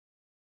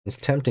It's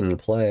tempting to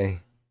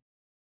play.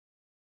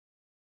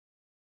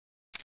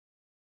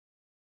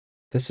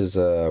 This is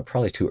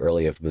probably too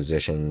early of a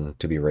position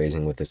to be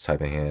raising with this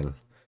type of hand. I'm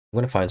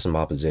going to find some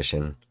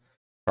opposition.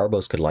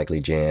 Carbos could likely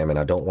jam, and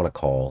I don't want to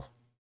call.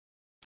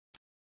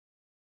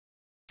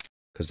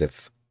 Because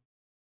if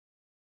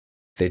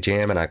they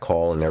jam and I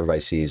call and everybody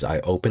sees I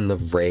open the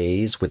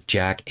raise with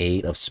Jack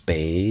 8 of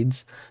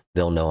spades,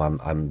 they'll know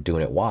I'm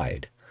doing it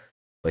wide.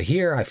 But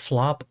here I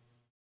flop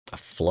a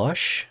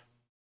flush.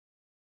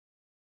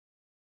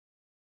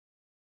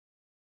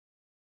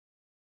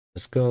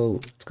 Let's go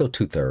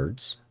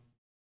 2/3.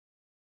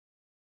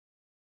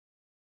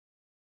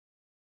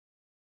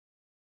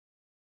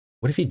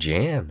 What if he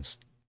jams?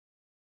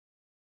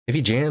 If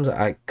he jams,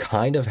 I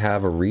kind of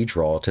have a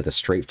redraw to the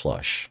straight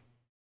flush.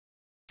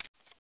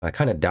 I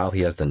kind of doubt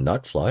he has the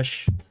nut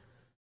flush.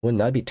 Wouldn't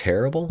that be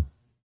terrible?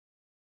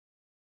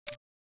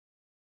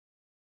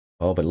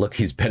 Oh, but look,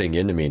 he's betting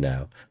into me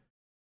now.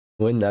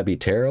 Wouldn't that be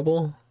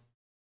terrible?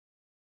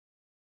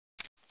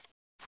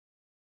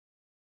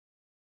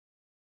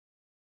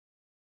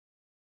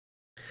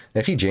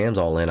 If he jams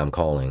all in, I'm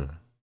calling.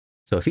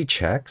 So if he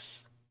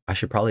checks, I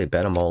should probably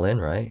bet him all in,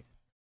 right?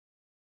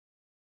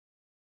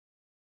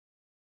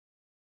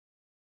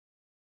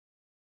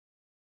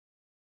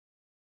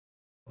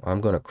 I'm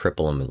going to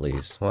cripple him at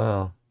least.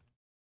 Well,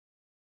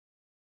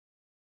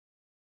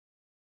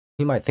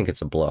 he might think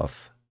it's a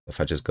bluff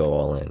if I just go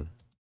all in.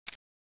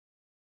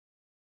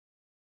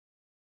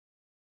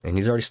 And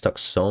he's already stuck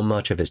so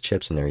much of his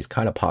chips in there. He's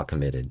kind of pot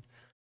committed.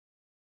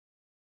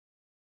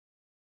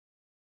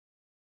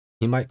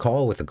 He might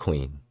call with a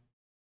queen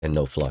and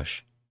no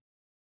flush.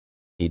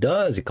 He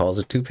does. He calls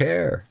it 2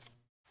 pair.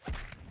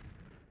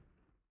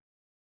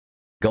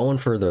 Going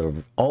for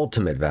the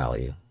ultimate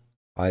value.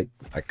 I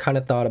kind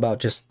of thought about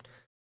just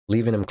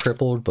leaving him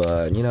crippled,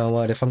 but you know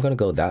what? If I'm going to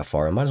go that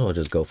far, I might as well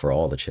just go for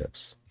all the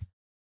chips.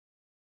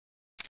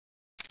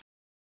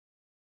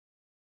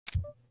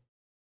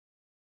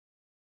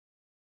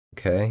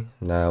 Okay,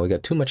 now we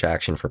got too much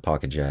action for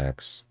pocket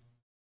jacks.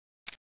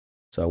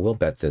 So I will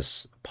bet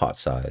this pot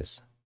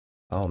size.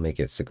 I'll make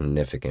it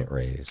significant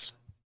raise.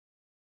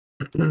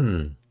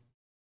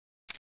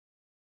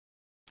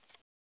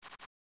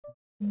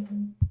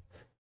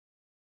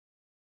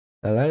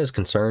 Now that is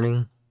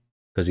concerning,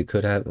 because he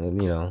could have,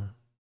 you know,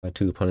 my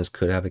two opponents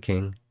could have a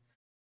king.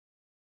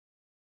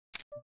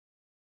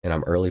 And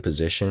I'm early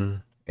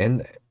position.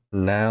 And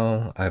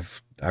now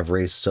I've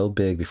raised so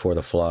big before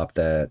the flop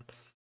that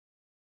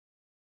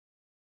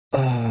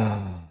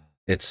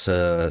it's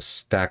a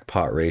stack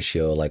pot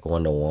ratio like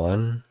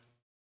 1-to-1.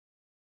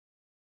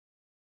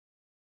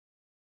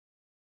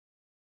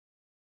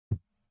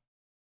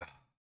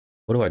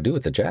 What do I do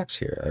with the jacks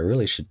here? I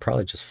really should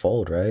probably just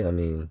fold, right? I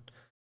mean,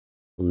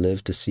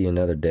 live to see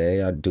another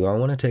day. Do I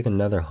want to take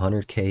another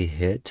 100K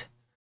hit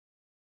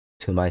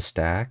to my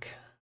stack?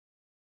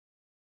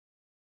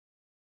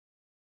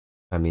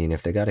 I mean,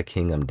 if they got a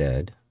king, I'm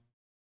dead.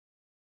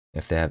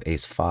 If they have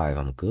ace-5,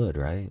 I'm good,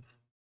 right?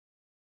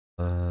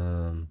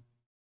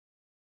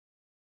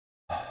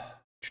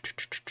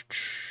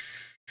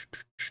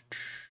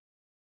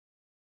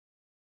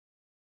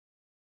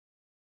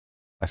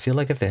 I feel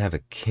like if they have a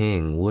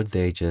king, would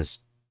they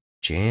just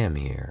jam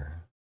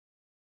here?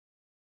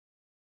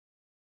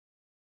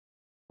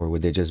 Or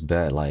would they just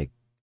bet like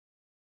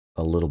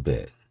a little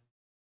bit?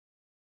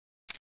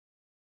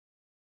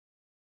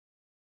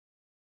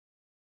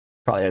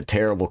 Probably a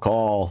terrible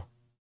call.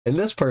 And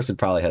this person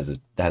probably has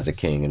a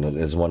king and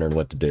is wondering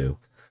what to do.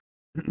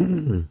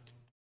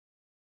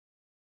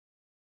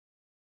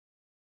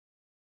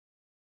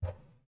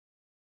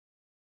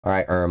 All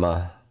right,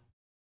 Irma.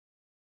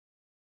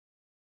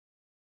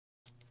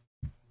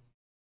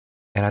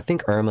 And I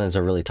think Irma is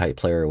a really tight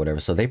player or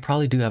whatever, so they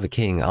probably do have a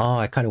king. Oh,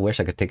 I kind of wish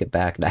I could take it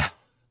back now.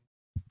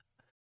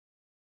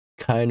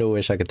 Kind of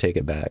wish I could take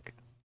it back.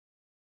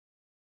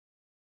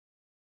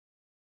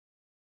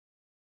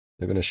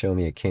 They're going to show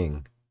me a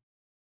king.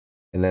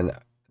 And then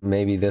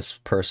maybe this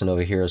person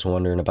over here is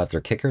wondering about their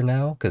kicker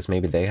now, because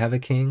maybe they have a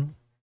king.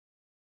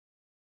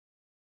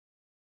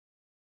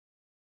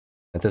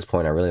 At this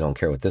point, I really don't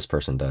care what this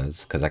person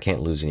does, because I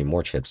can't lose any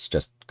more chips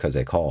just because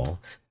they call.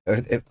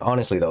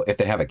 Honestly, though, if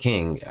they have a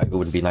king, it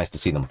would be nice to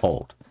see them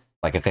fold.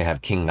 Like if they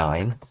have king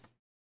 9.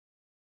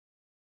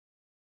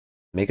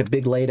 Make a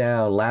big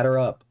laydown, ladder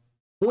up.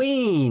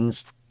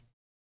 Queens!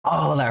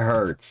 Oh, that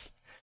hurts.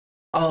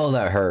 Oh,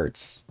 that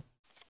hurts.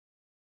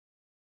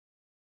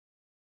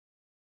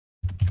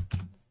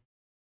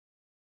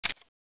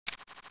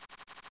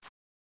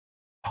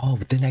 Oh,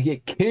 but then I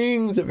get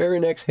kings the very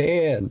next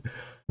hand.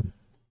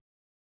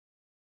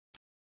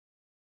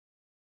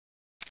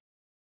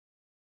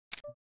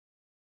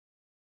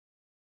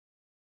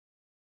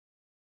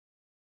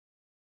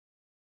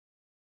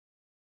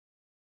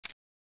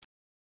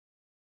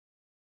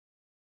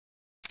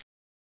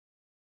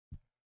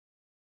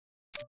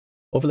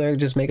 Over there,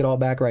 just make it all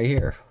back right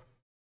here.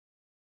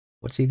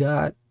 What's he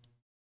got?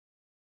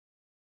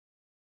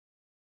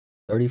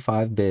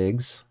 35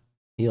 bigs.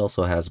 He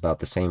also has about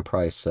the same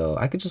price, so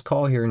I could just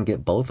call here and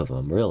get both of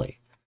them, really.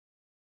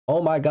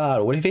 Oh my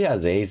god, what if he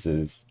has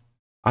aces?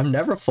 I'm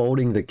never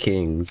folding the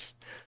kings.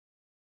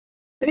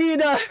 He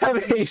does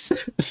have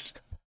aces.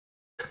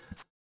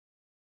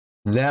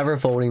 Never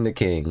folding the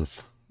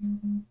kings.